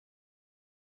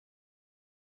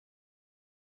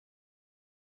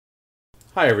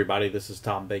Hi everybody, this is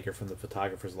Tom Baker from the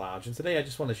Photographer's Lounge, and today I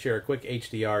just want to share a quick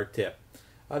HDR tip.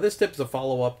 This tip is a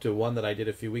follow-up to one that I did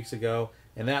a few weeks ago,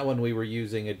 and that one we were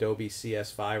using Adobe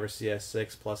CS5 or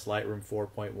CS6 plus Lightroom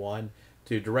 4.1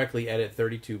 to directly edit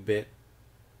 32-bit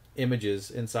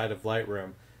images inside of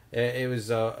Lightroom. It was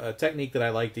a technique that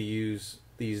I like to use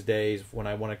these days when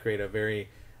I want to create a very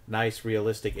nice,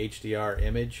 realistic HDR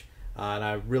image. And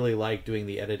I really like doing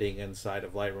the editing inside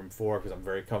of Lightroom 4 because I'm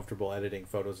very comfortable editing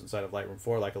photos inside of Lightroom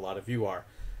 4 like a lot of you are.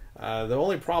 The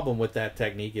only problem with that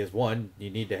technique is, one, you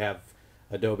need to have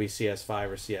Adobe CS5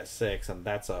 or CS6, and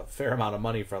that's a fair amount of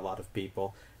money for a lot of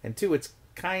people. And two, it's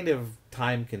kind of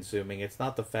time consuming. It's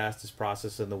not the fastest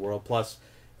process in the world. Plus,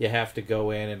 you have to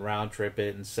go in and round trip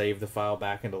it and save the file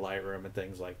back into Lightroom and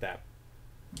things like that.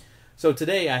 So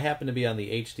today I happen to be on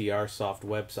the HDR Soft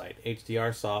website.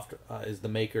 HDR Soft is the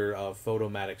maker of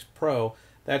Photomatix Pro.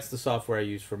 That's the software I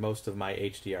use for most of my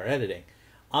HDR editing.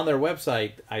 On their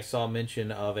website, I saw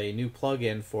mention of a new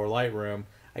plugin for Lightroom.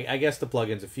 I guess the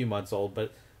plugin's a few months old,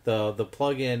 but the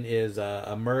plugin is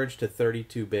a merge to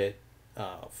 32-bit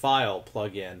file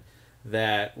plugin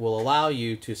that will allow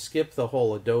you to skip the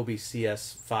whole Adobe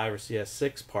CS5 or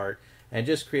CS6 part and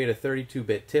just create a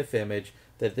 32-bit TIFF image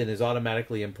that then is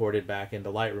automatically imported back into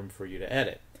Lightroom for you to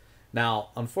edit. Now,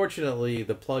 unfortunately,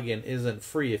 the plugin isn't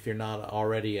free if you're not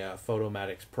already a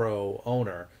Photomatix Pro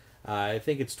owner. I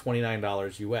think it's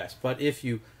 $29 US. But if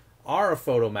you are a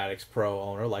Photomatix Pro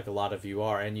owner, like a lot of you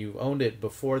are, and you owned it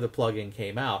before the plugin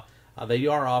came out, they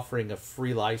are offering a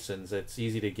free license. It's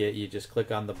easy to get. You just click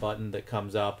on the button that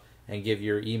comes up and give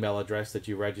your email address that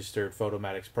you registered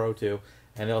Photomatix Pro to,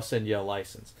 and they'll send you a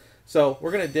license. So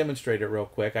we're going to demonstrate it real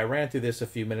quick. I ran through this a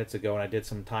few minutes ago and I did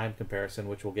some time comparison,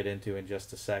 which we'll get into in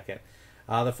just a second.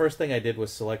 The first thing I did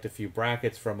was select a few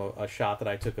brackets from a shot that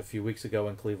I took a few weeks ago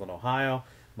in Cleveland, Ohio,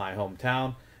 my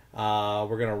hometown.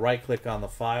 We're going to right click on the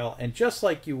file, and just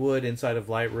like you would inside of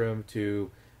Lightroom to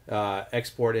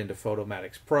export into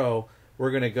Photomatix Pro,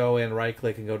 we're going to go in, right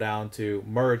click, and go down to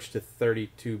merge to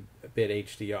 32-bit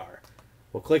HDR.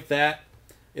 We'll click that.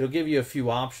 It'll give you a few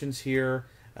options here.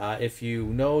 If you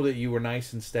know that you were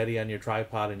nice and steady on your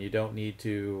tripod and you don't need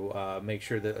to make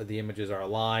sure that the images are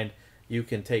aligned, you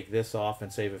can take this off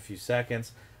and save a few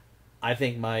seconds. I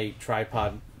think my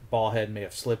tripod ball head may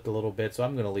have slipped a little bit, so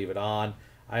I'm going to leave it on.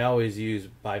 I always use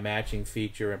by matching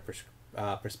feature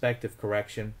and perspective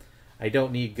correction. I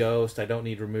don't need ghost, I don't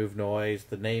need remove noise,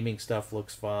 the naming stuff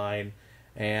looks fine,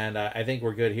 and I think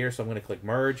we're good here, so I'm going to click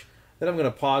merge. Then I'm going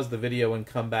to pause the video and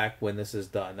come back when this is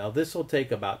done. Now this will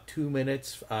take about 2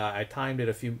 minutes. I timed it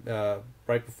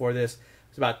right before this.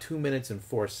 It's about 2 minutes and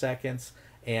 4 seconds,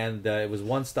 and it was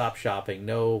one-stop shopping.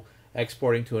 No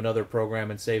exporting to another program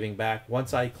and saving back.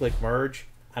 Once I click merge,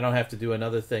 I don't have to do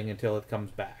another thing until it comes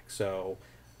back. So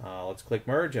let's click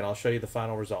merge, and I'll show you the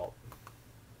final result.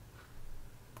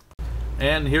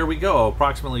 And here we go.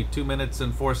 Approximately 2 minutes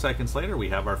and 4 seconds later, we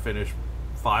have our finished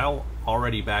file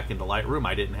already back into Lightroom.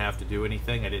 I didn't have to do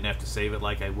anything. I didn't have to save it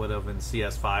like I would have in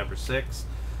CS5 or 6.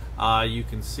 You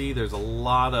can see there's a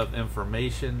lot of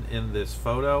information in this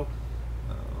photo.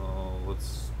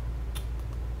 Let's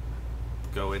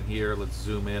go in here. Let's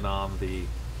zoom in on the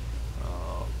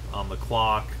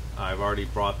clock. I've already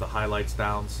brought the highlights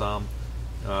down some.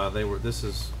 This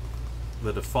is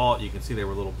the default. You can see they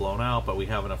were a little blown out, but we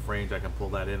have enough range I can pull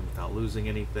that in without losing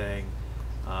anything.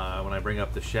 When I bring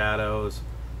up the shadows,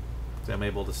 I'm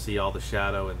able to see all the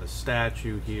shadow in the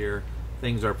statue here.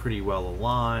 Things are pretty well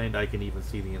aligned. I can even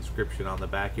see the inscription on the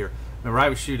back here. Remember, I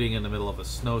was shooting in the middle of a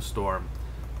snowstorm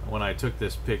when I took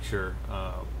this picture,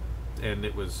 and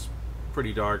it was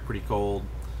pretty dark, pretty cold,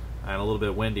 and a little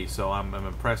bit windy, so I'm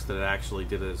impressed that it actually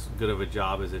did as good of a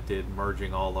job as it did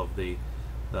merging all of the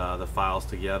files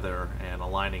together and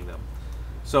aligning them.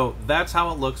 So that's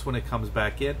how it looks when it comes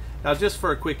back in. Now, just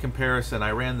for a quick comparison,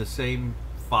 I ran the same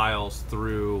files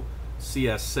through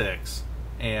CS6,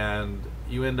 and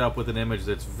you end up with an image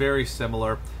that's very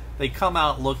similar. They come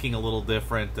out looking a little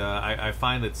different. I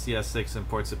find that CS6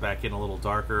 imports it back in a little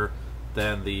darker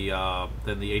than the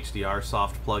HDR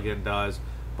Soft plugin does,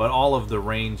 but all of the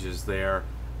range is there.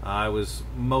 I was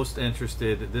most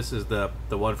interested. This is the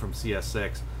one from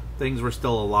CS6. Things were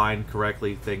still aligned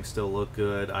correctly, things still look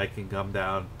good. I can come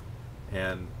down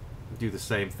and do the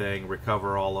same thing,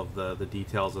 recover all of the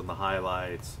details and the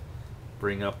highlights,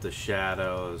 bring up the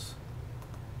shadows,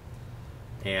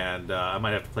 and I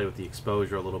might have to play with the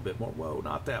exposure a little bit more. Whoa,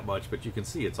 not that much, but you can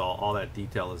see it's all that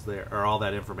detail is there, or all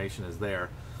that information is there.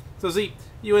 So see,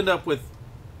 you end up with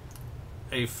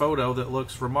a photo that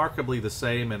looks remarkably the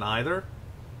same in either.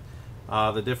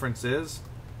 The difference is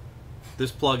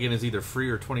This plugin is either free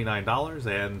or $29,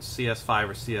 and CS5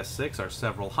 or CS6 are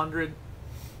several hundred.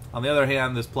 On the other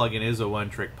hand, this plugin is a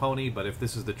one-trick pony, but if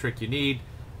this is the trick you need,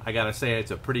 I gotta say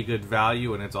it's a pretty good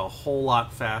value, and it's a whole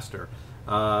lot faster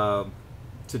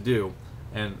to do.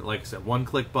 And like I said,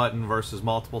 one-click button versus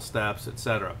multiple steps,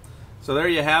 etc. So there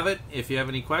you have it. If you have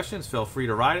any questions, feel free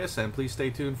to write us, and please stay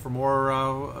tuned for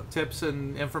more tips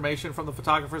and information from the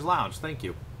Photographer's Lounge. Thank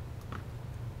you.